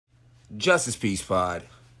Justice Peace Pod.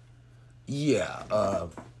 Yeah,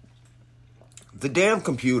 the damn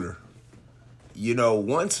computer.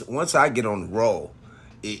 Once I get on the roll,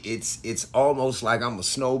 it's almost like I'm a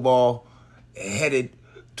snowball headed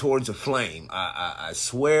towards a flame. I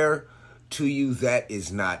swear to you that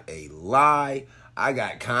is not a lie. I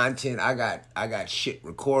got content. I got shit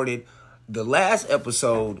recorded. The last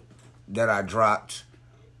episode that I dropped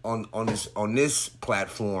on this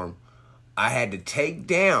platform, I had to take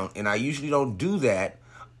down, and I usually don't do that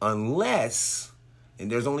unless, and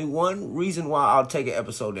there's only one reason why I'll take an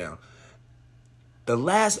episode down. The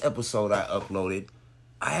last episode I uploaded,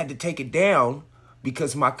 I had to take it down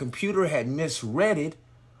because my computer had misread it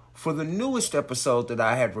for the newest episode that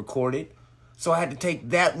I had recorded. So I had to take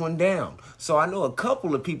that one down. So I know a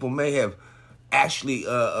couple of people may have actually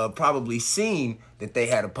probably seen that they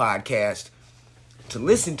had a podcast to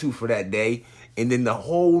listen to for that day, and then the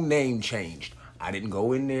whole name changed. I didn't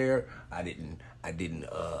go in there. I didn't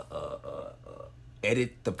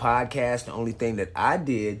edit the podcast. The only thing that I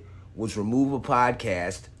did was remove a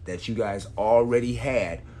podcast that you guys already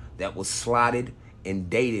had that was slotted and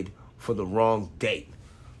dated for the wrong date.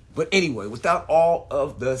 But anyway, without all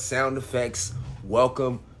of the sound effects,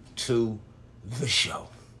 welcome to the show.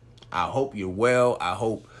 I hope you're well. I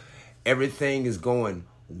hope everything is going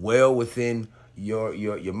well within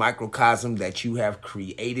your microcosm that you have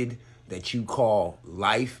created, that you call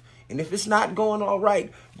life. And if it's not going all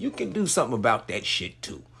right, you can do something about that shit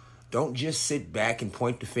too. Don't just sit back and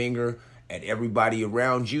point the finger at everybody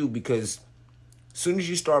around you, because as soon as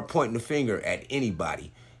you start pointing the finger at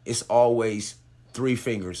anybody, it's always three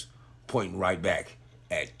fingers pointing right back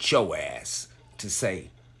at your ass, to say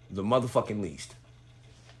the motherfucking least.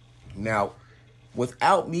 Now,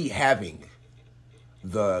 without me having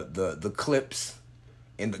the clips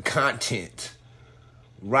and the content,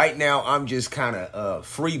 right now I'm just kind of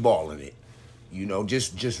freeballing it,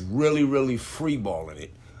 just really freeballing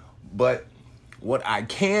it. But what I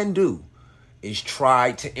can do is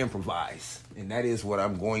try to improvise, and that is what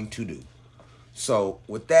I'm going to do. So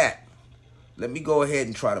with that, let me go ahead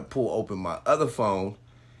and try to pull open my other phone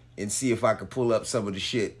and see if I can pull up some of the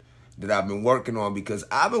shit that I've been working on, because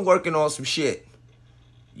I've been working on some shit,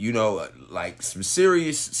 like some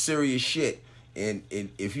serious shit. And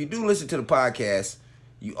if you do listen to the podcast,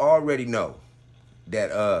 you already know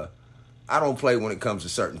that I don't play when it comes to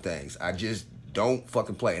certain things. I just don't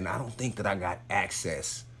fucking play. And I don't think that I got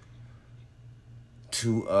access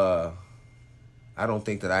to I don't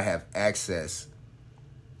think that I have access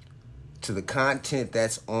to the content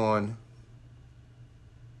that's on.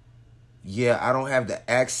 Yeah, I don't have the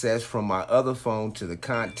access from my other phone to the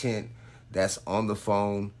content that's on the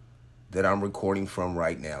phone that I'm recording from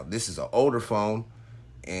right now. This is an older phone,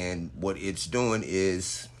 and what it's doing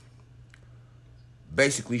is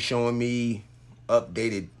basically showing me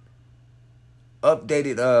updated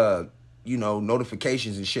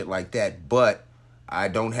notifications and shit like that, but I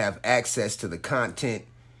don't have access to the content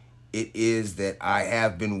it is that I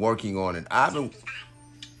have been working on. And I've been...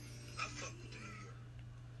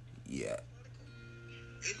 Yeah.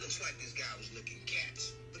 It looks like this guy was looking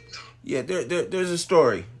cats, but no. Yeah, there's a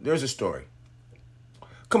story. There's a story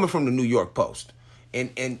coming from the New York Post.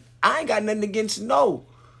 And I ain't got nothing against no,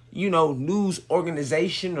 news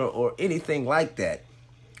organization or anything like that.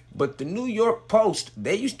 But the New York Post,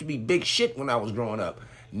 they used to be big shit when I was growing up.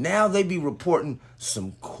 Now they be reporting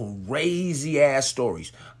some crazy ass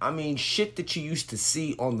stories. I mean, shit that you used to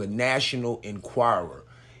see on the National Enquirer.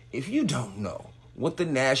 If you don't know what the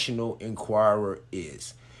National Enquirer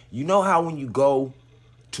is, you know how when you go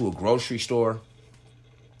to a grocery store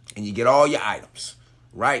and you get all your items,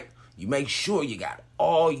 right? You make sure you got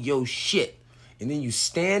all your shit. And then you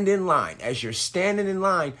stand in line. As you're standing in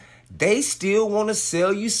line, they still want to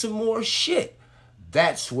sell you some more shit.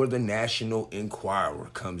 That's where the National Enquirer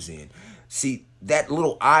comes in. See, that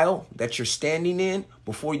little aisle that you're standing in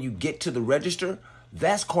before you get to the register,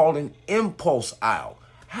 that's called an impulse aisle.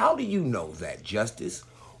 How do you know that, Justice?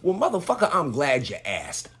 Well, motherfucker, I'm glad you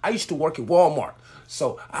asked. I used to work at Walmart,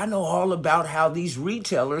 so I know all about how these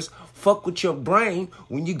retailers fuck with your brain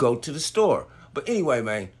when you go to the store. But anyway,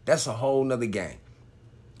 man, that's a whole nother game.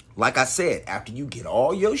 Like I said, after you get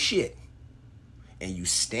all your shit and you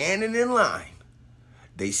standing in line,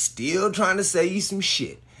 they still trying to sell you some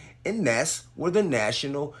shit. And that's where the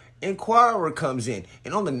National Enquirer comes in.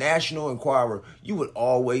 And on the National Enquirer, you would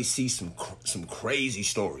always see some crazy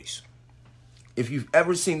stories. If you've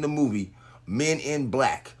ever seen the movie Men in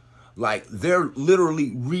Black, like they're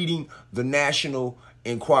literally reading the National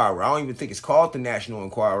Enquirer. I don't even think it's called the National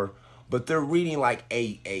Enquirer, but they're reading like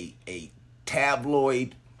a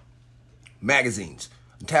tabloid magazines.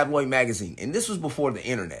 tabloid magazine. And this was before the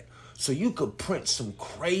internet. So you could print some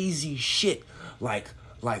crazy shit like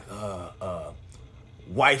wife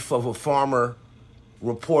of a farmer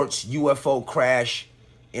reports UFO crash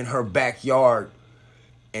in her backyard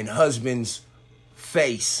and husband's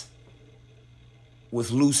face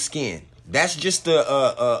with loose skin. That's just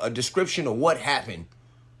a description of what happened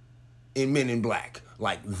in Men in Black.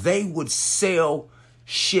 Like, they would sell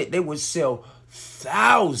shit. They would sell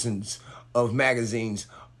thousands of magazines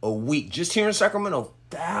a week. Just here in Sacramento,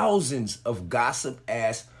 thousands of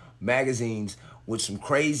gossip-ass magazines with some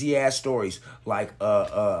crazy-ass stories. Like,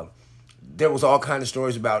 there was all kind of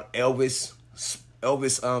stories about Elvis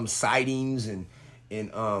sightings and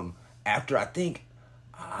after, I think,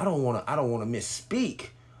 I don't want to misspeak,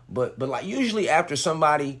 but like usually after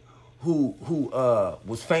somebody who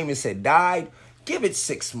was famous had died, give it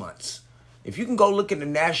 6 months. If you can go look in the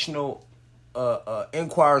National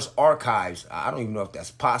Enquirer's archives, I don't even know if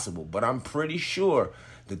that's possible, but I'm pretty sure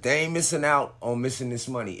that they ain't missing out on missing this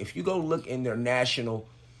money. If you go look in their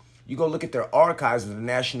you go look at their archives of the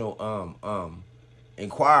National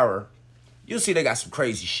Enquirer, you'll see they got some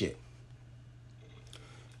crazy shit.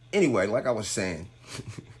 Anyway, like I was saying,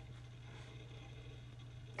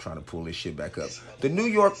 trying to pull this shit back up. The New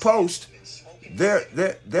York Post, their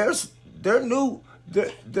new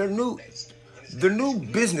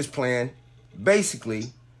business plan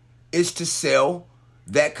basically is to sell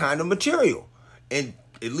that kind of material. And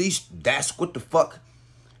at least that's what the fuck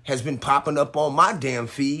has been popping up on my damn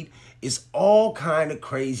feed, is all kind of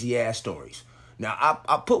crazy ass stories. Now,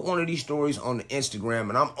 I put one of these stories on the Instagram,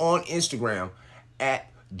 and I'm on Instagram at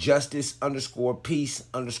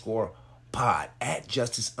justice_peace_pod, at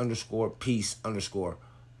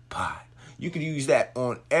justice_peace_pod. You can use that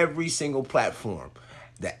on every single platform.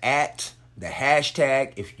 The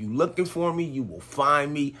hashtag. If you looking for me, you will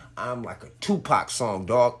find me. I'm like a Tupac song,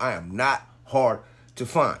 dog. I am not hard to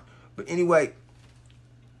find. But anyway,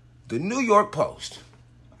 the New York Post.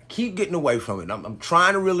 I keep getting away from it. I'm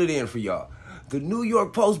trying to reel it in for y'all. The New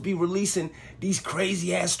York Post be releasing these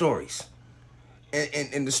crazy ass stories.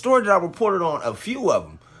 And the story that I reported on, a few of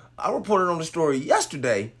them, I reported on the story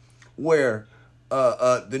yesterday where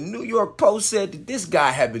the New York Post said that this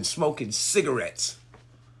guy had been smoking cigarettes.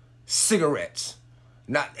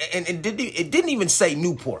 Not, and it didn't even say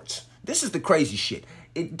Newports. This is the crazy shit.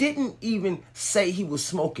 It didn't even say he was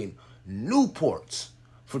smoking Newports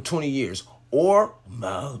for 20 years or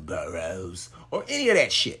Marlboros or any of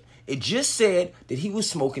that shit. It just said that he was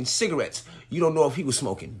smoking cigarettes. You don't know if he was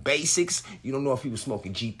smoking Basics. You don't know if he was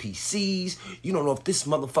smoking GPCs. You don't know if this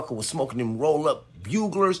motherfucker was smoking them roll-up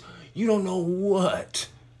buglers. You don't know what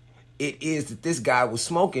it is that this guy was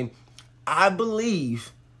smoking. I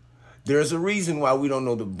believe there's a reason why we don't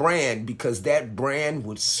know the brand, because that brand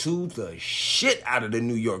would sue the shit out of the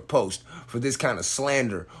New York Post for this kind of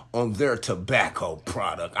slander on their tobacco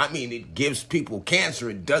product. I mean, it gives people cancer.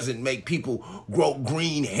 It doesn't make people grow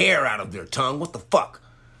green hair out of their tongue. What the fuck?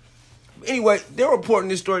 Anyway, they're reporting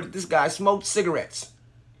this story that this guy smoked cigarettes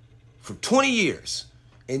for 20 years.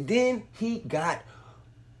 And then he got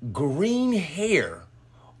green hair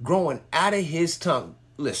growing out of his tongue.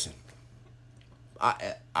 Listen,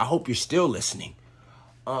 I hope you're still listening.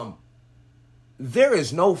 There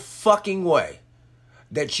is no fucking way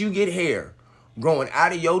that you get hair growing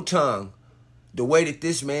out of your tongue the way that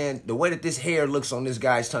this hair looks on this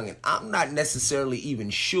guy's tongue. And I'm not necessarily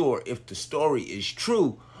even sure if the story is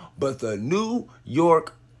true, but the New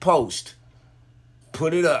York Post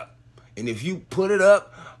put it up. And if you put it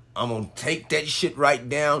up, I'm going to take that shit right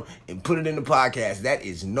down and put it in the podcast. That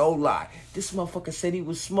is no lie. This motherfucker said he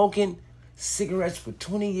was smoking cigarettes for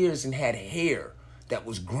 20 years and had hair that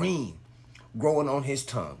was green growing on his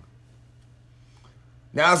tongue.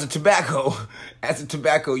 Now, as a tobacco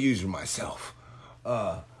user myself,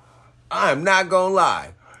 I am not gonna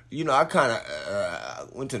lie. You know, I kind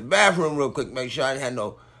of went to the bathroom real quick, make sure I didn't have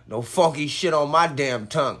no funky shit on my damn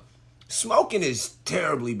tongue. Smoking is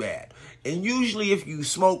terribly bad. And usually if you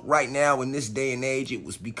smoke right now in this day and age, it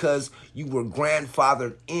was because you were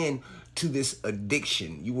grandfathered in to this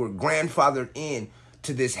addiction. You were grandfathered in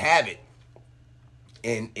to this habit.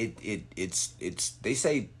 And it's they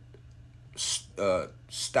say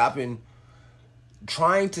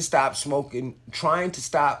trying to stop smoke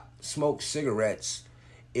cigarettes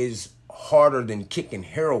is harder than kicking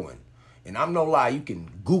heroin. And I'm no lie, you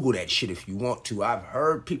can Google that shit if you want to. I've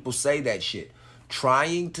heard people say that shit.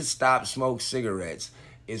 Trying to stop smoke cigarettes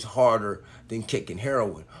is harder than kicking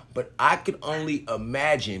heroin. But I could only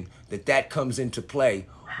imagine that comes into play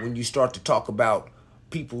when you start to talk about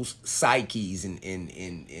people's psyches and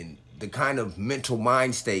the kind of mental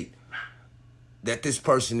mind state that this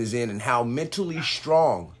person is in and how mentally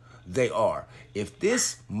strong they are. If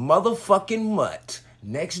this motherfucking mutt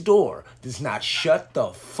next door does not shut the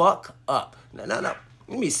fuck up. No.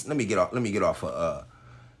 Let me get off of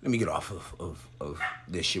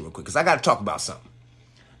this shit real quick, because I got to talk about something.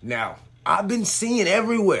 Now, I've been seeing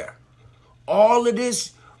everywhere all of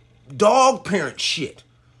this dog parent shit.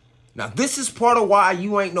 Now, this is part of why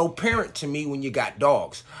you ain't no parent to me when you got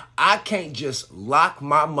dogs. I can't just lock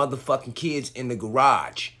my motherfucking kids in the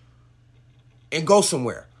garage and go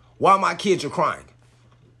somewhere while my kids are crying.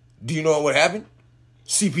 Do you know what would happen?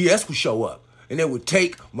 CPS would show up and they would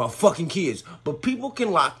take my fucking kids. But people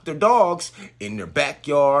can lock their dogs in their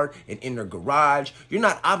backyard and in their garage. You're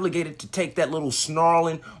not obligated to take that little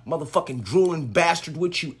snarling, motherfucking drooling bastard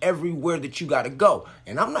with you everywhere that you gotta go.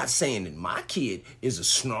 And I'm not saying that my kid is a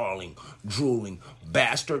snarling, drooling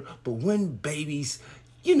bastard, but when babies,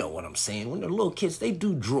 you know what I'm saying, when they're little kids, they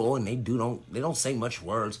do drool and they don't say much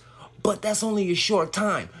words, but that's only a short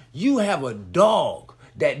time. You have a dog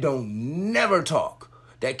that don't never talk,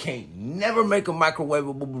 that can't never make a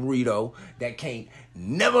microwavable burrito, that can't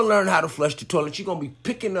never learn how to flush the toilet. You're going to be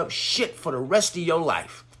picking up shit for the rest of your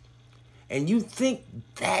life. And you think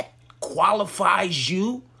that qualifies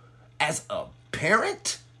you as a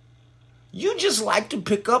parent? You just like to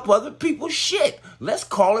pick up other people's shit. Let's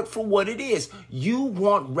call it for what it is. You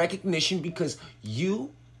want recognition because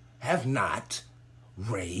you have not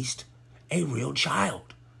raised a real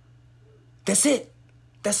child. That's it.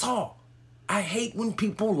 That's all. I hate when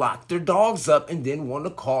people lock their dogs up and then want to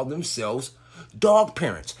call themselves dog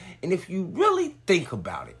parents. And if you really think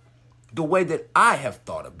about it, the way that I have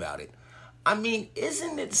thought about it, I mean,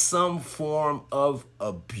 isn't it some form of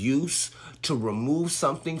abuse to remove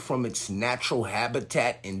something from its natural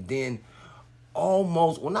habitat and then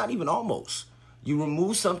almost, well, not even almost, you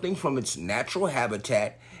remove something from its natural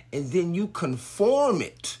habitat and then you conform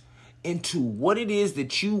it into what it is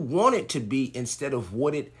that you want it to be instead of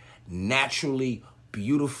what it naturally,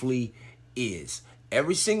 beautifully is.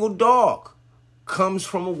 Every single dog comes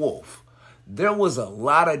from a wolf. There was a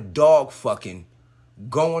lot of dog fucking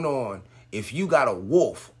going on if you got a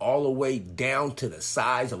wolf all the way down to the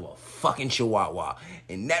size of a fucking chihuahua.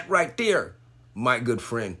 And that right there, my good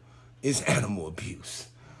friend, is animal abuse.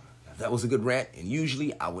 Now, that was a good rant, and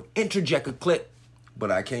usually I would interject a clip, but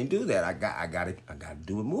I can't do that. I got to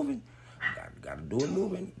do it moving. Got to do it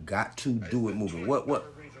moving. Got to do it moving.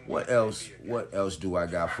 What else do I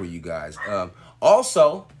got for you guys?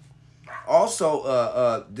 Also,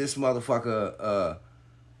 this motherfucker,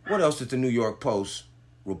 what else did the New York Post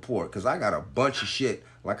report? Because I got a bunch of shit,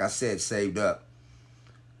 like I said, saved up.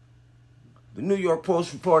 The New York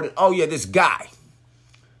Post reported, oh yeah, this guy.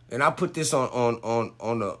 And I put this on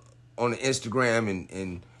the Instagram,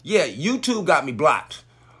 and yeah, YouTube got me blocked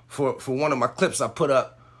for one of my clips I put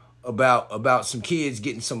up about some kids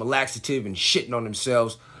getting some laxative and shitting on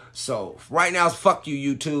themselves. So right now, fuck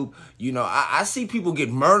you, YouTube. You know, I see people get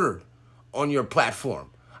murdered on your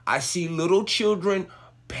platform. I see little children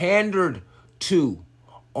pandered to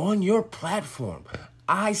on your platform.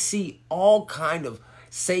 I see all kind of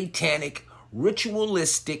satanic,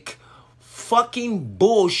 ritualistic, fucking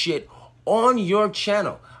bullshit on your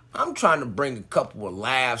channel. I'm trying to bring a couple of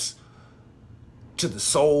laughs to the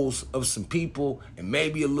souls of some people and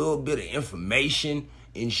maybe a little bit of information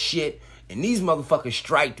and shit. And these motherfuckers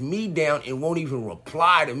striked me down and won't even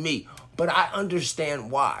reply to me. But I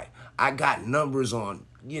understand why. I got numbers on,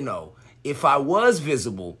 you know, if I was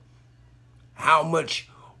visible, how much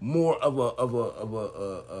more of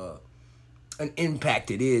an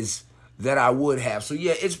impact it is that I would have. So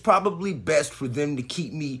yeah, it's probably best for them to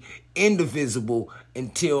keep me indivisible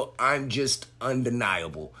until I'm just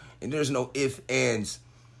undeniable. And there's no ifs, ands,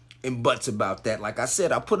 and buts about that. Like I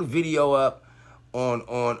said, I put a video up on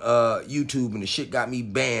YouTube and the shit got me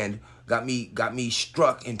banned, got me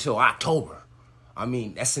struck until October. I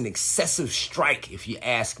mean, that's an excessive strike if you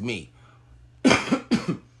ask me.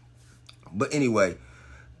 But anyway,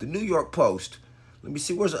 the New York Post, let me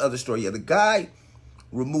see, where's the other story? Yeah, this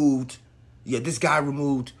guy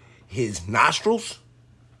removed his nostrils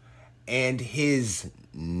and his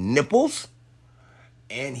nipples,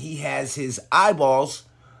 and he has his eyeballs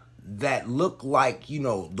that look like, you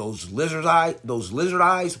know, those lizard eyes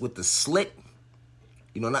with the slit.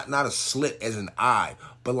 You know, not a slit as an eye,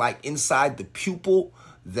 but like inside the pupil,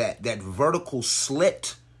 that vertical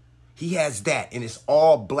slit. He has that, and it's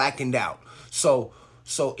all blackened out. So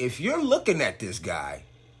if you're looking at this guy,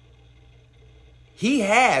 he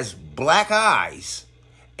has black eyes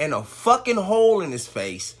and a fucking hole in his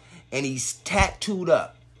face, and he's tattooed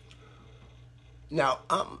up. Now,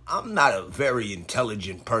 I'm not a very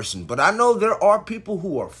intelligent person, but I know there are people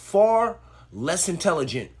who are far less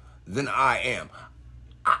intelligent than I am.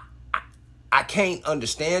 I can't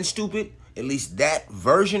understand stupid, at least that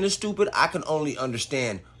version of stupid. I can only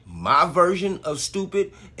understand my version of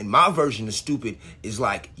stupid, and my version of stupid is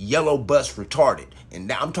like yellow bus retarded. And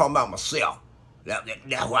now I'm talking about myself. That's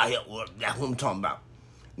what I'm talking about.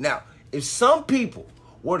 Now, if some people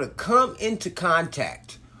were to come into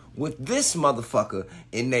contact with this motherfucker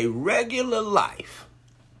in their regular life,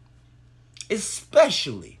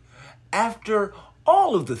 especially after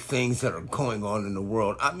all of the things that are going on in the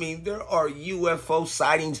world. I mean, there are UFO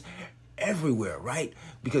sightings everywhere, right?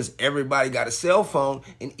 Because everybody got a cell phone,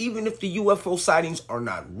 and even if the UFO sightings are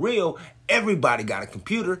not real, everybody got a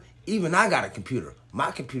computer. Even I got a computer.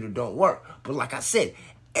 My computer don't work. But like I said,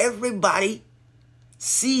 everybody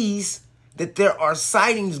sees that there are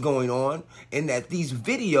sightings going on and that these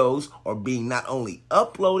videos are being not only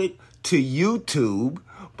uploaded to YouTube,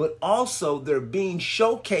 but also they're being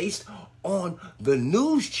showcased on the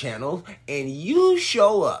news channels, and you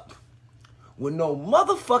show up with no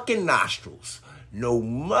motherfucking nostrils, no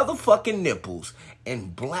motherfucking nipples,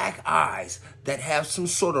 and black eyes that have some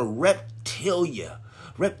sort of reptilian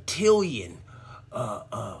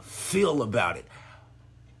feel about it.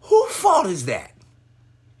 Whose fault is that?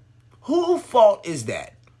 Whose fault is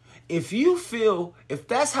that? If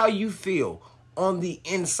that's how you feel on the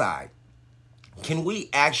inside, can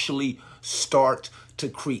we actually start to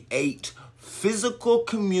create physical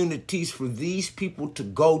communities for these people to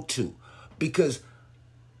go to? Because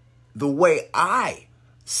the way I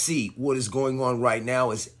see what is going on right now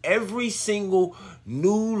is every single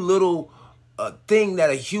new little thing that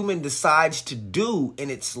a human decides to do in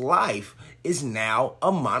its life is now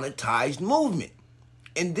a monetized movement.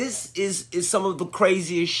 And this is some of the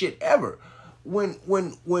craziest shit ever. When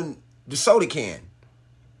the soda can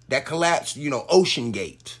that collapsed, Ocean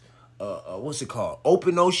Gate, what's it called?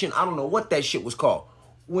 Open Ocean. I don't know what that shit was called.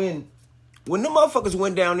 When the motherfuckers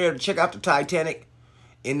went down there to check out the Titanic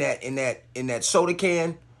in that soda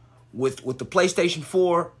can with the PlayStation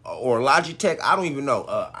 4 or Logitech, I don't even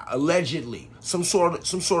know. Allegedly, some sort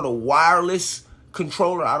of wireless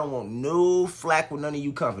controller. I don't want no flack with none of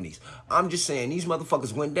you companies. I'm just saying these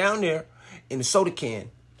motherfuckers went down there in the soda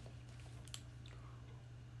can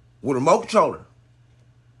with a remote controller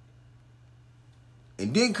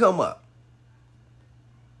and didn't come up.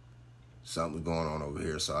 Something was going on over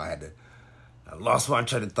here, so I lost my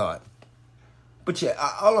train of thought. But yeah,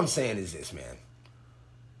 all I'm saying is this, man.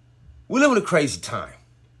 We live in a crazy time.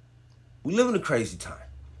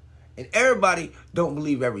 And everybody don't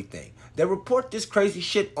believe everything. They report this crazy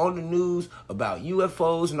shit on the news about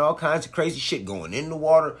UFOs and all kinds of crazy shit going in the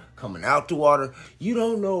water, coming out the water. You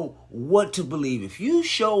don't know what to believe. If you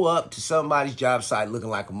show up to somebody's job site looking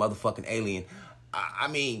like a motherfucking alien, I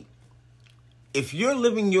mean, if you're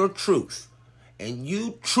living your truth and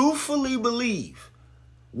you truthfully believe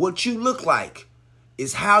what you look like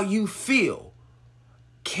is how you feel,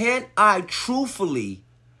 can't I truthfully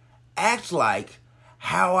act like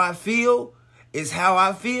how I feel is how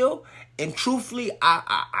I feel? And truthfully,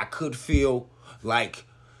 I could feel like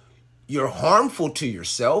you're harmful to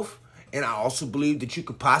yourself. And I also believe that you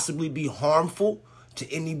could possibly be harmful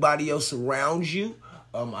to anybody else around you.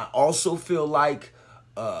 I also feel like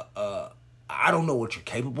I don't know what you're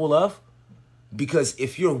capable of. Because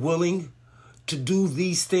if you're willing to do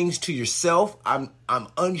these things to yourself, I'm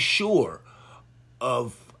unsure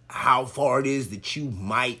of how far it is that you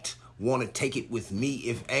might want to take it with me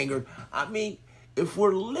if angered. I mean, if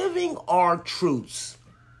we're living our truths,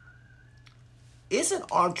 isn't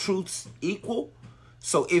our truths equal?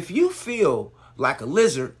 So if you feel like a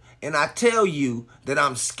lizard and I tell you that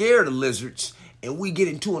I'm scared of lizards and we get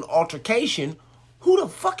into an altercation, who the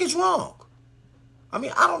fuck is wrong? I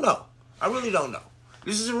mean, I don't know. I really don't know.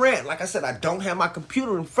 This is a rant. Like I said, I don't have my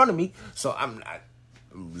computer in front of me, so I'm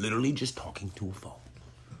literally just talking to a phone.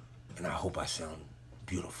 And I hope I sound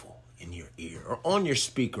beautiful in your ear or on your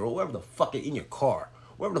speaker or wherever the fuck in your car,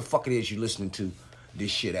 wherever the fuck it is you're listening to this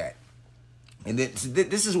shit at. And then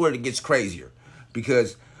this is where it gets crazier,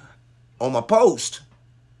 because on my post,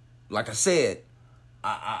 like I said,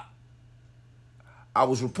 I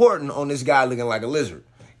was reporting on this guy looking like a lizard.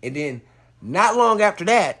 And then not long after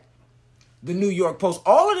that, the New York Post,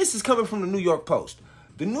 all of this is coming from the New York Post.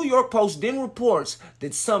 The New York Post then reports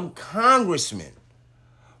that some congressman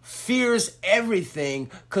fears everything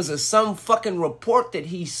because of some fucking report that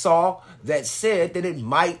he saw that said that it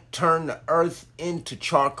might turn the earth into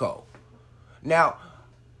charcoal. Now,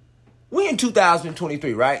 we in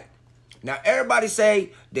 2023, right? Now, everybody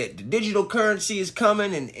say that the digital currency is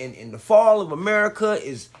coming and the fall of America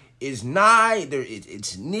is nigh.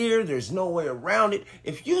 It's near. There's no way around it.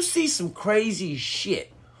 If you see some crazy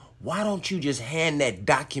shit, why don't you just hand that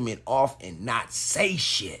document off and not say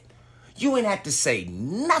shit? You ain't have to say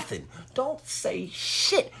nothing. Don't say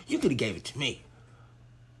shit. You could have gave it to me.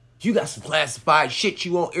 You got some classified shit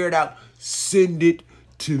you won't air it out. Send it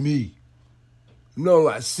to me.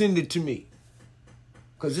 No, send it to me.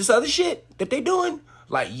 Because this other shit that they doing,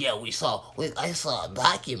 like, yeah, I saw a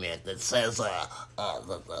document that says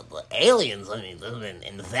the aliens, they've been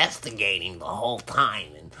investigating the whole time.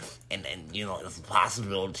 And there's a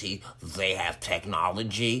possibility that they have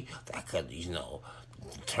technology that could,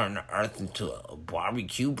 turn the Earth into a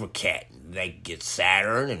barbecue briquette. They get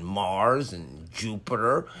Saturn and Mars and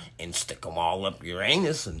Jupiter and stick them all up your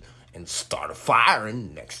anus and start a fire.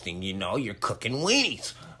 And next thing you know, you're cooking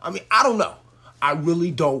weenies. I mean, I don't know. I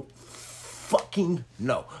really don't fucking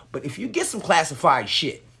know. But if you get some classified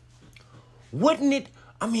shit, wouldn't it,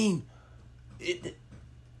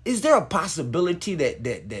 is there a possibility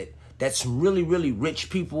that some really, really rich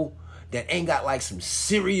people that ain't got like some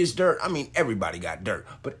serious dirt, everybody got dirt,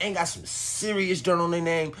 but ain't got some serious dirt on their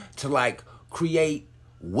name to like create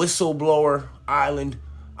Whistleblower Island?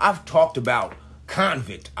 I've talked about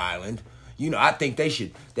Convict Island. I think they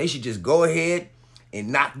should just go ahead and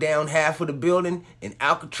knock down half of the building in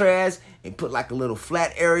Alcatraz and put like a little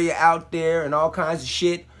flat area out there and all kinds of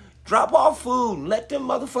shit. Drop off food and let them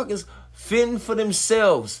motherfuckers fend for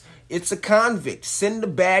themselves. It's a convict. Send the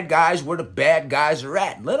bad guys where the bad guys are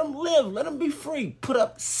at. Let them live. Let them be free. Put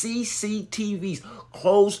up CCTVs,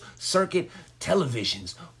 closed circuit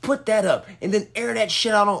televisions. Put that up and then air that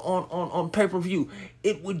shit out on pay-per-view.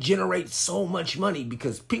 It would generate so much money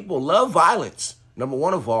because people love violence, number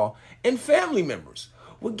one of all, and family members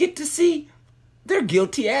will get to see their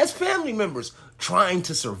guilty-ass family members trying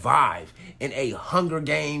to survive in a Hunger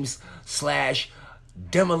Games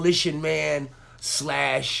 / Demolition Man /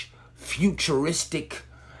 futuristic,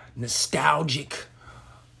 nostalgic,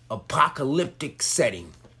 apocalyptic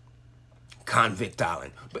setting. Convict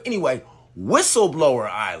Island. But anyway, Whistleblower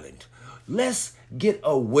Island. Let's get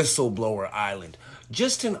a Whistleblower Island.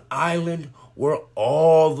 Just an island where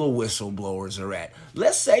all the whistleblowers are at.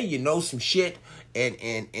 Let's say you know some shit and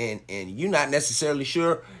you're not necessarily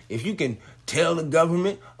sure if you can tell the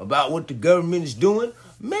government about what the government is doing.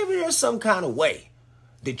 Maybe there's some kind of way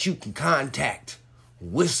that you can contact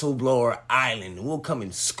Whistleblower Island and we'll come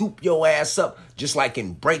and scoop your ass up just like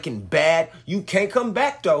in Breaking Bad. You can't come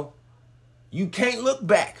back though. You can't look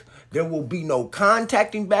back. There will be no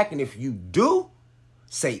contacting back, and if you do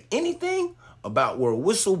say anything about where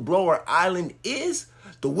Whistleblower Island is,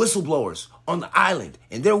 the whistleblowers on the island,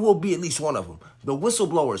 and there will be at least one of them, the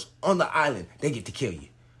whistleblowers on the island, they get to kill you.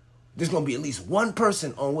 There's going to be at least one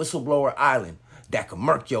person on Whistleblower Island that can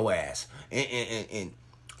murk your ass. And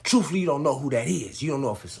truthfully, you don't know who that is. You don't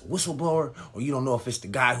know if it's a whistleblower or you don't know if it's the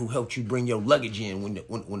guy who helped you bring your luggage in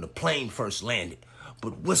when the plane first landed.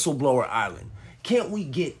 But Whistleblower Island, can't we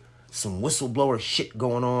get some whistleblower shit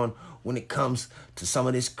going on when it comes to some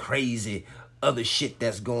of this crazy other shit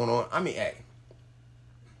that's going on? Hey,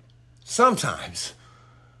 sometimes,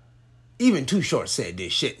 even Too Short said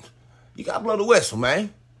this shit. You gotta blow the whistle,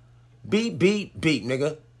 man. Beep, beep, beep,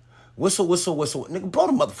 nigga. Whistle, whistle, whistle. Nigga, blow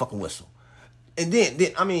the motherfucking whistle. And then,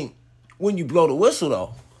 when you blow the whistle,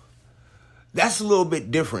 though, that's a little bit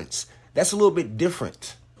different. That's a little bit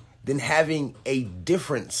different than having a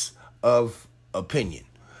difference of opinion.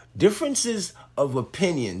 Differences of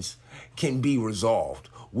opinions can be resolved.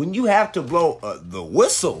 When you have to blow the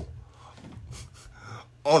whistle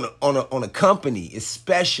on a company,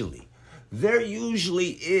 especially, there usually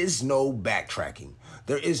is no backtracking.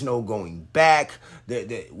 There is no going back.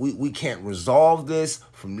 We can't resolve this.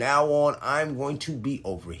 From now on, I'm going to be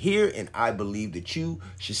over here, and I believe that you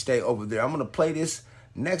should stay over there. I'm going to play this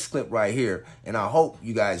next clip right here, and I hope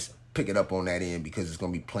you guys pick it up on that end because it's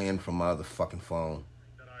going to be playing from my other fucking phone.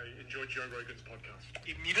 I enjoyed Joe Rogan's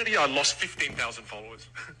podcast. Immediately, I lost 15,000 followers,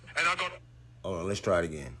 and I got... Hold on, let's try it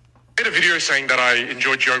again. I made a video saying that I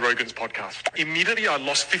enjoyed Joe Rogan's podcast. Immediately, I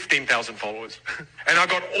lost 15,000 followers. And I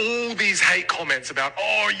got all these hate comments about,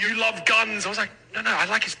 oh, you love guns. I was like, no, I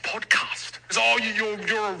like his podcast. It's, oh,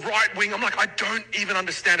 you're a right wing. I'm like, I don't even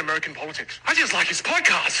understand American politics. I just like his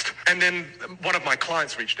podcast. And then one of my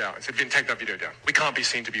clients reached out and said, Vin, take that video down. We can't be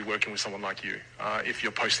seen to be working with someone like you if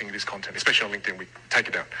you're posting this content, especially on LinkedIn. We take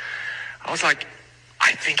it down. I was like,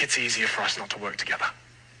 I think it's easier for us not to work together.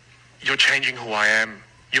 You're changing who I am.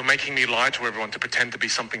 You're making me lie to everyone to pretend to be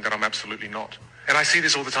something that I'm absolutely not. And I see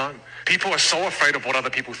this all the time. People are so afraid of what other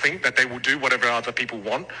people think that they will do whatever other people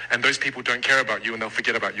want, and those people don't care about you and they'll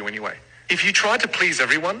forget about you anyway. If you try to please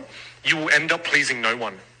everyone, you will end up pleasing no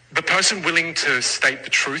one. The person willing to state the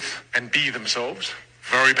truth and be themselves,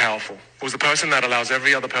 very powerful. Because the person that allows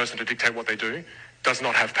every other person to dictate what they do does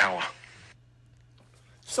not have power.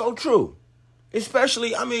 So true.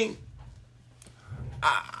 Especially, I mean,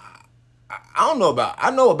 I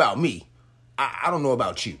know about me. I don't know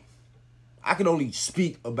about you. I can only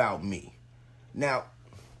speak about me. Now,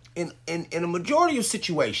 in a majority of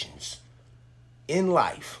situations in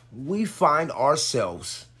life, we find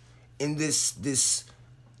ourselves in this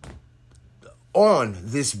on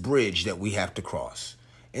this bridge that we have to cross.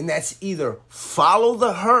 And that's either follow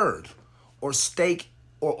the herd or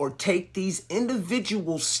take these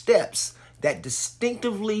individual steps that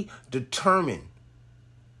distinctively determine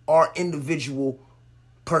our individual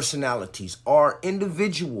personalities, our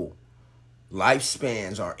individual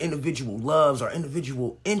lifespans, our individual loves, our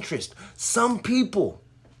individual interests. Some people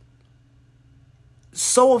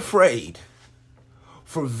so afraid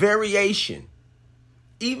for variation,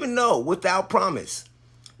 even though without promise.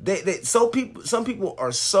 Some people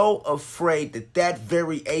are so afraid that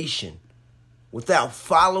variation, without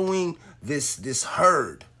following this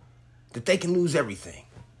herd, that they can lose everything.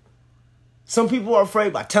 Some people are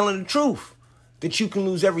afraid by telling the truth that you can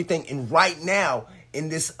lose everything. And right now, in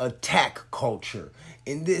this attack culture,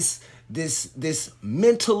 in this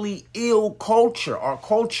mentally ill culture, our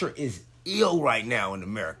culture is ill right now in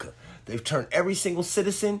America. They've turned every single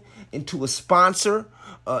citizen into a sponsor.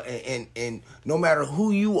 And no matter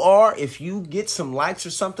who you are, if you get some likes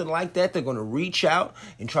or something like that, they're going to reach out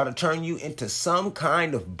and try to turn you into some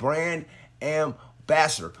kind of brand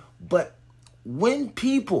ambassador. But when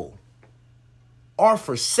people are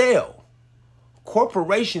for sale,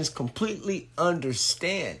 corporations completely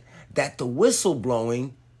understand that the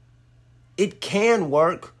whistleblowing, it can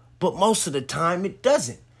work, but most of the time it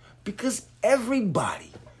doesn't. Because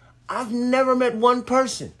I've never met one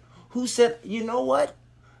person who said, you know what?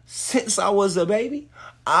 Since I was a baby,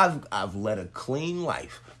 I've led a clean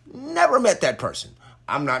life. Never met that person.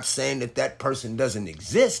 I'm not saying that person doesn't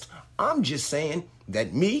exist. I'm just saying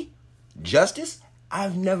that me, Justice,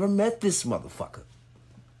 I've never met this motherfucker.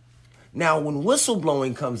 Now, when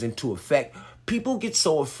whistleblowing comes into effect, people get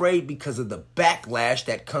so afraid because of the backlash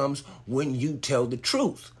that comes when you tell the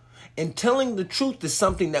truth. And telling the truth is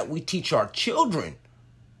something that we teach our children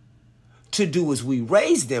to do as we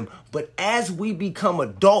raise them. But as we become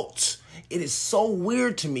adults, it is so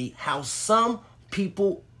weird to me how some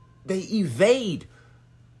people, they evade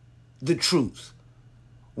the truth.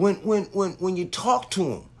 When you talk to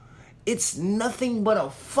them, it's nothing but a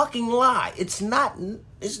fucking lie. It's not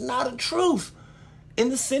a truth. In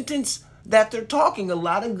the sentence that they're talking, a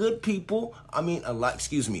lot of people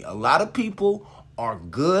are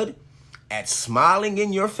good at smiling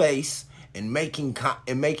in your face and making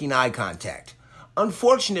eye contact.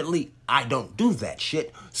 Unfortunately, I don't do that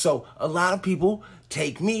shit. So a lot of people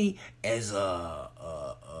take me as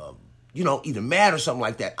either mad or something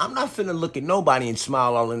like that. I'm not finna look at nobody and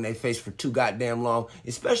smile all in their face for too goddamn long,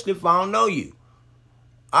 especially if I don't know you.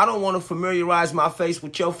 I don't want to familiarize my face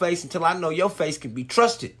with your face until I know your face can be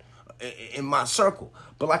trusted in my circle.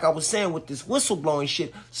 But like I was saying with this whistleblowing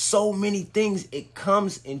shit, so many things, it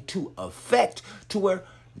comes into effect to where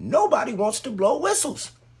nobody wants to blow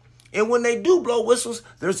whistles. And when they do blow whistles,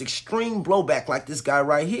 there's extreme blowback like this guy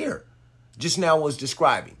right here just now was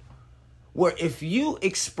describing. Where if you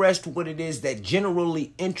expressed what it is that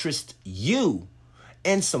generally interests you,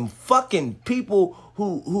 and some fucking people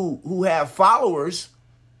who have followers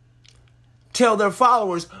tell their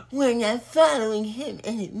followers, we're not following him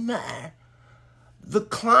anymore, the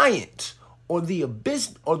client or the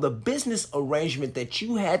business arrangement that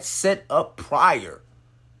you had set up prior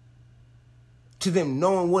to them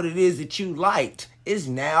knowing what it is that you liked is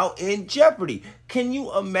now in jeopardy. Can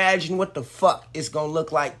you imagine what the fuck it's going to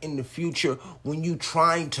look like in the future when you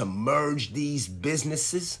trying to merge these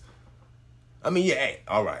businesses? I mean, yeah, hey,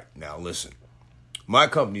 all right, now listen. My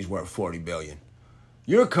company's worth $40 billion.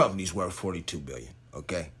 Your company's worth $42 billion,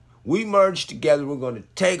 okay? We merged together, we're going to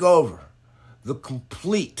take over the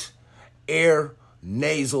complete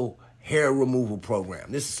nasal hair removal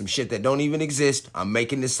program. This is some shit that don't even exist. I'm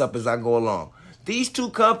making this up as I go along. These two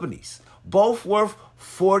companies, both worth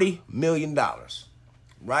 $40 million,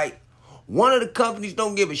 right? One of the companies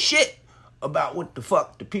don't give a shit about what the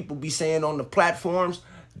fuck the people be saying on the platforms.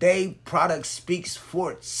 Their product speaks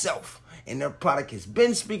for itself, and their product has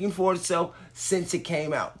been speaking for itself since it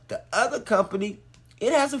came out. The other company,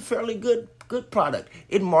 it has a fairly good good product.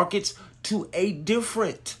 It markets to a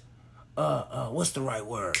different, what's the right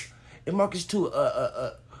word? It markets to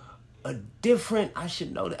a different, I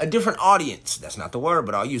should know that, a different audience. That's not the word,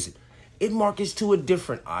 but I'll use it. It markets to a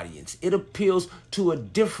different audience. It appeals to a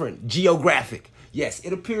different geographic. Yes,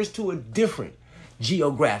 it appeals to a different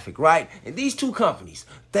geographic, right? And these two companies,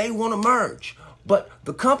 they want to merge. But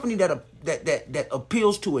the company that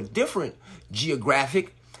appeals to a different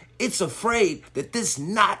geographic, it's afraid that this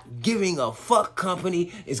not giving a fuck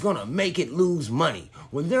company is going to make it lose money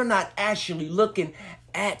when they're not actually looking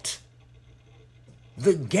at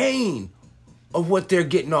the gain of what they're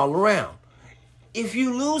getting all around. If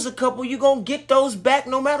you lose a couple, you're going to get those back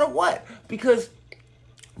no matter what. Because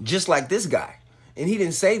just like this guy, and he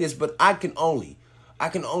didn't say this, but I can only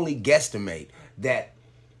guesstimate that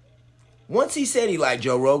once he said he liked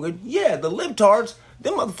Joe Rogan, yeah, the libtards,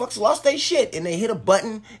 them motherfuckers lost their shit and they hit a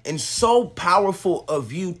button, and so powerful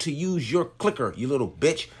of you to use your clicker, you little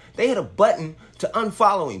bitch. They hit a button to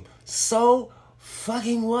unfollow him. So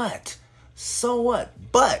fucking what? So what?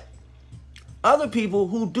 But other people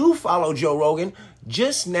who do follow Joe Rogan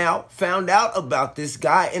just now found out about this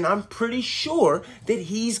guy, and I'm pretty sure that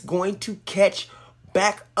he's going to catch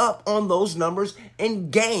back up on those numbers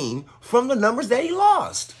and gain from the numbers that he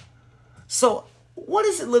lost. So what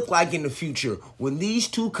does it look like in the future when these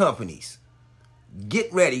two companies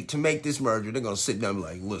get ready to make this merger? They're going to sit down and be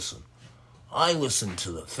like, listen, I listen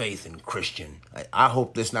to the Faith and Christian. I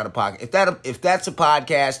hope that's not a podcast. If that's a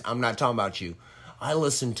podcast, I'm not talking about you. I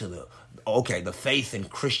listen to the Faith and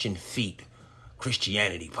Christian Feet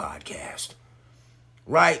Christianity podcast.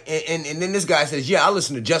 Right? And then this guy says, yeah, I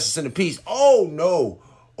listen to Justice and the Peace. Oh, no.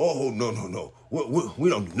 Oh, no. We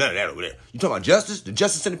don't do none of that over there. You talking about Justice? The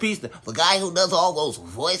Justice and the Peace? The guy who does all those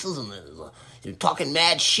voices and talking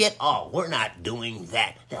mad shit? Oh, we're not doing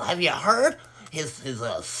that. Now, have you heard his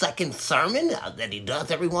second sermon that he does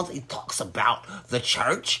every once? He talks about the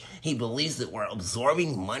church. He believes that we're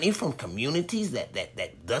absorbing money from communities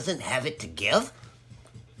that doesn't have it to give.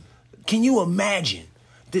 Can you imagine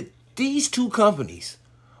that these two companies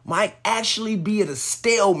might actually be at a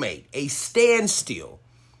stalemate, a standstill?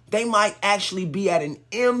 They might actually be at an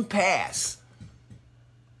impasse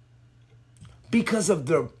because of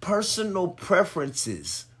their personal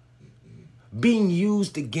preferences being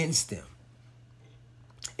used against them.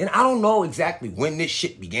 And I don't know exactly when this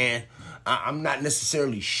shit began. I'm not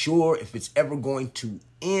necessarily sure if it's ever going to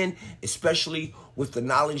end, especially with the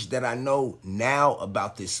knowledge that I know now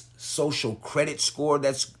about this social credit score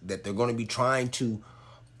that they're going to be trying to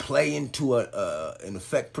play into an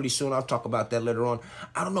effect pretty soon. I'll talk about that later on.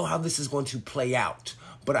 I don't know how this is going to play out,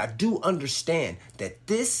 but I do understand that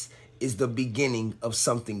this is the beginning of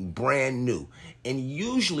something brand new. And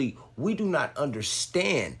usually we do not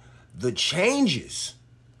understand the changes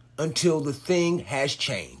until the thing has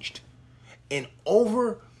changed. And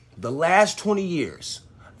over the last 20 years,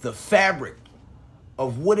 the fabric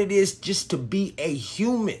of what it is just to be a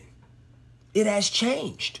human, it has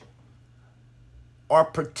changed. Our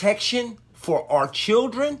protection for our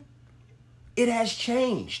children, it has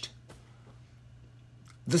changed.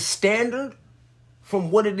 The standard from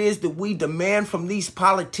what it is that we demand from these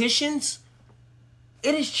politicians,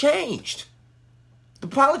 it has changed. The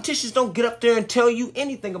politicians don't get up there and tell you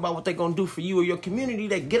anything about what they're going to do for you or your community.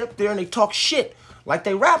 They get up there and they talk shit like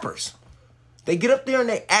they rappers. They get up there and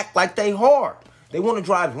they act like they hard. They want to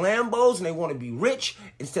drive Lambos and they want to be rich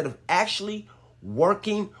instead of actually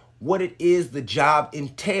working what it is the job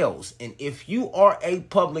entails. And if you are a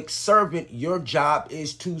public servant, your job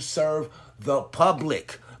is to serve the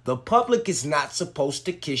public. The public is not supposed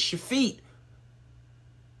to kiss your feet.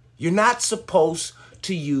 You're not supposed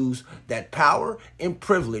to use that power and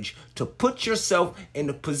privilege to put yourself in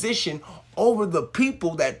a position over the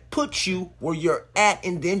people that put you where you're at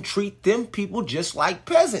and then treat them people just like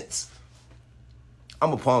peasants.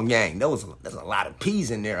 I'm a punk gang. There's a lot of P's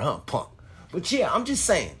in there, huh, punk? But yeah, I'm just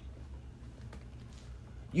saying.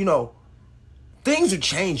 You know, things are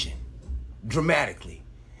changing dramatically.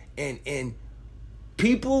 And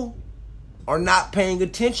people are not paying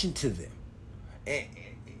attention to them. And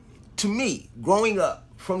to me, growing up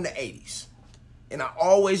from the 80s, and I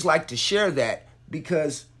always like to share that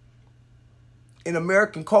because in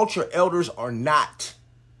American culture, elders are not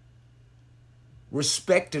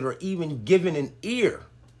respected or even given an ear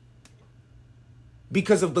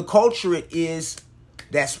because of the culture it is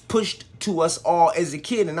that's pushed to us all as a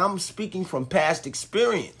kid. And I'm speaking from past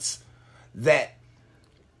experience that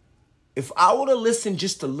if I would have listened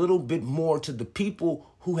just a little bit more to the people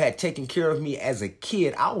who had taken care of me as a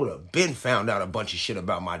kid, I would have been found out a bunch of shit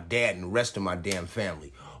about my dad and the rest of my damn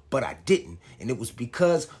family. but I didn't. And it was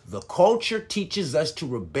because the culture teaches us to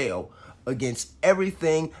rebel against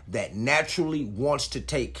everything that naturally wants to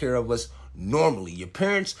take care of us normally. Your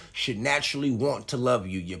parents should naturally want to love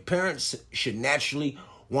you. Your parents should naturally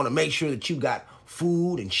want to make sure that you got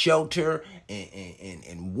food and shelter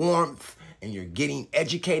and warmth, and you're getting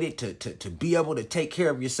educated to be able to take care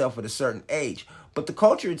of yourself at a certain age. But the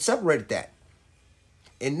culture had separated that.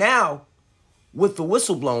 And now, with the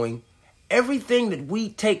whistleblowing, everything that we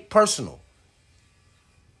take personal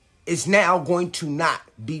is now going to not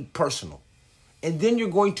be personal. And then you're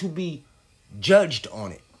going to be judged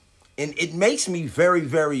on it. And it makes me very,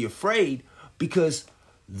 very afraid, because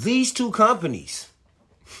these two companies,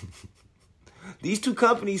 they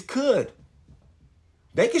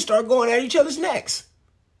can start going at each other's necks.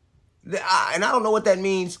 And I don't know what that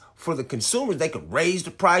means for the consumers. They could raise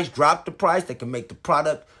the price, drop the price. They can make the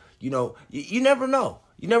product, you never know.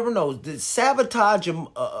 You never know. The sabotage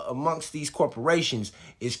amongst these corporations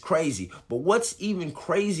is crazy. But what's even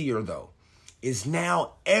crazier, though, is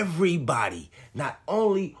now everybody not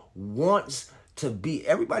only wants to be,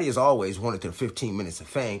 everybody has always wanted their 15 minutes of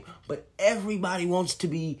fame, but everybody wants to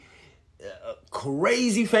be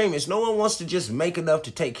crazy famous. No one wants to just make enough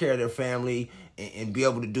to take care of their family and be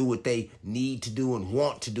able to do what they need to do and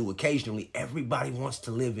want to do occasionally. Everybody wants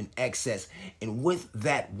to live in excess. And with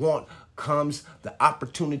that want comes the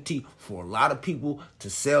opportunity for a lot of people to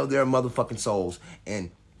sell their motherfucking souls.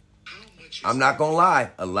 And I'm not gonna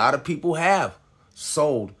lie, a lot of people have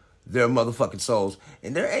sold their motherfucking souls.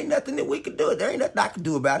 And there ain't nothing that we can do. There ain't nothing I can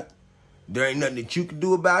do about it. There ain't nothing that you can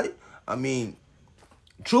do about it. I mean,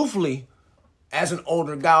 truthfully, as an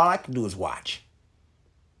older guy, all I can do is watch.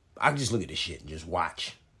 I can just look at this shit and just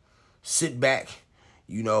watch. Sit back,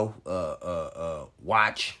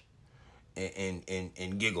 watch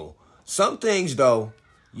and giggle. Some things, though,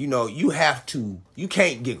 you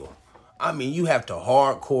can't giggle. I mean, you have to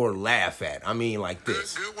hardcore laugh at. I mean, like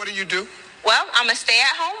this. Good. What do you do? Well, I'm a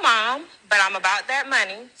stay-at-home mom, but I'm about that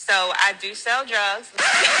money, so I do sell drugs.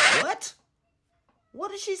 What?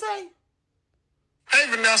 What did she say? Hey,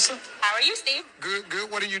 Vanessa. How are you, Steve?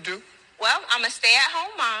 Good. What do you do? Well, I'm a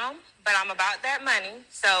stay-at-home mom, but I'm about that money,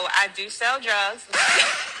 so I do sell drugs.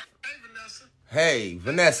 Hey, Vanessa. Hey,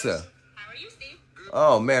 Vanessa. How are you, Steve?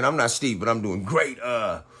 Oh, man, I'm not Steve, but I'm doing great.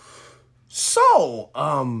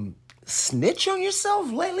 Snitch on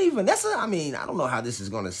yourself lately, Vanessa? I mean, I don't know how this is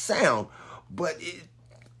going to sound, but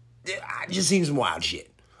it just seems some wild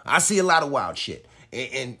shit. I see a lot of wild shit.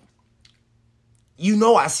 And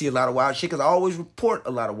I see a lot of wild shit because I always report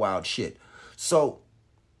a lot of wild shit. So,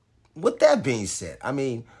 with that being said, I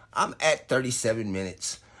mean, I'm at 37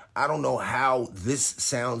 minutes. I don't know how this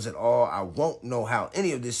sounds at all. I won't know how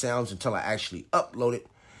any of this sounds until I actually upload it.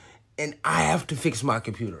 And I have to fix my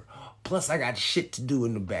computer. Plus, I got shit to do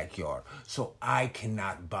in the backyard. So I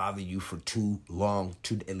cannot bother you for too long,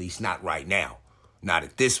 at least not right now. Not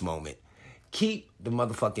at this moment. Keep the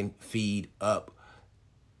motherfucking feed up.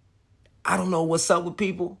 I don't know what's up with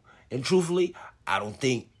people. And truthfully, I don't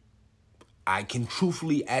think I can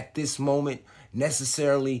truthfully at this moment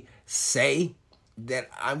necessarily say that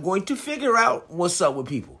I'm going to figure out what's up with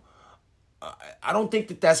people. I don't think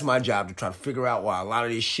that that's my job to try to figure out why a lot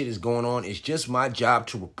of this shit is going on. It's just my job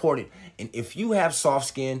to report it. And if you have soft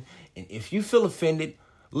skin and if you feel offended,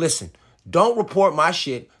 listen, don't report my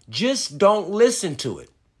shit. Just don't listen to it.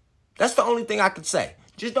 That's the only thing I can say.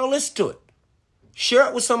 Just don't listen to it. Share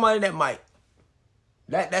it with somebody that might.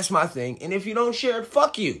 That's my thing. And if you don't share it,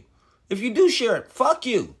 fuck you. If you do share it, fuck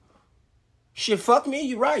you. Shit, fuck me,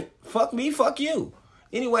 you right. Fuck me, fuck you.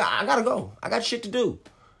 Anyway, I gotta go. I got shit to do.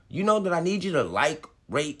 You know that I need you to like,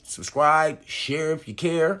 rate, subscribe, share if you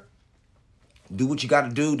care. Do what you got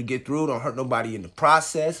to do to get through. Don't hurt nobody in the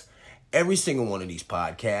process. Every single one of these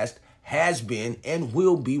podcasts has been and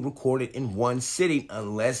will be recorded in one sitting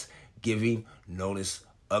unless giving notice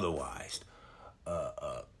otherwise.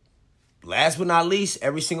 Last but not least,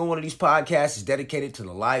 every single one of these podcasts is dedicated to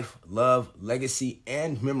the life, love, legacy,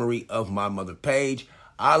 and memory of my mother, Paige.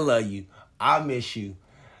 I love you. I miss you.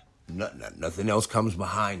 Nothing else comes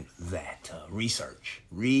behind that. Research.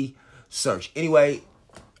 Anyway,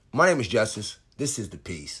 my name is Justice. This is The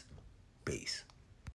Peace. Peace.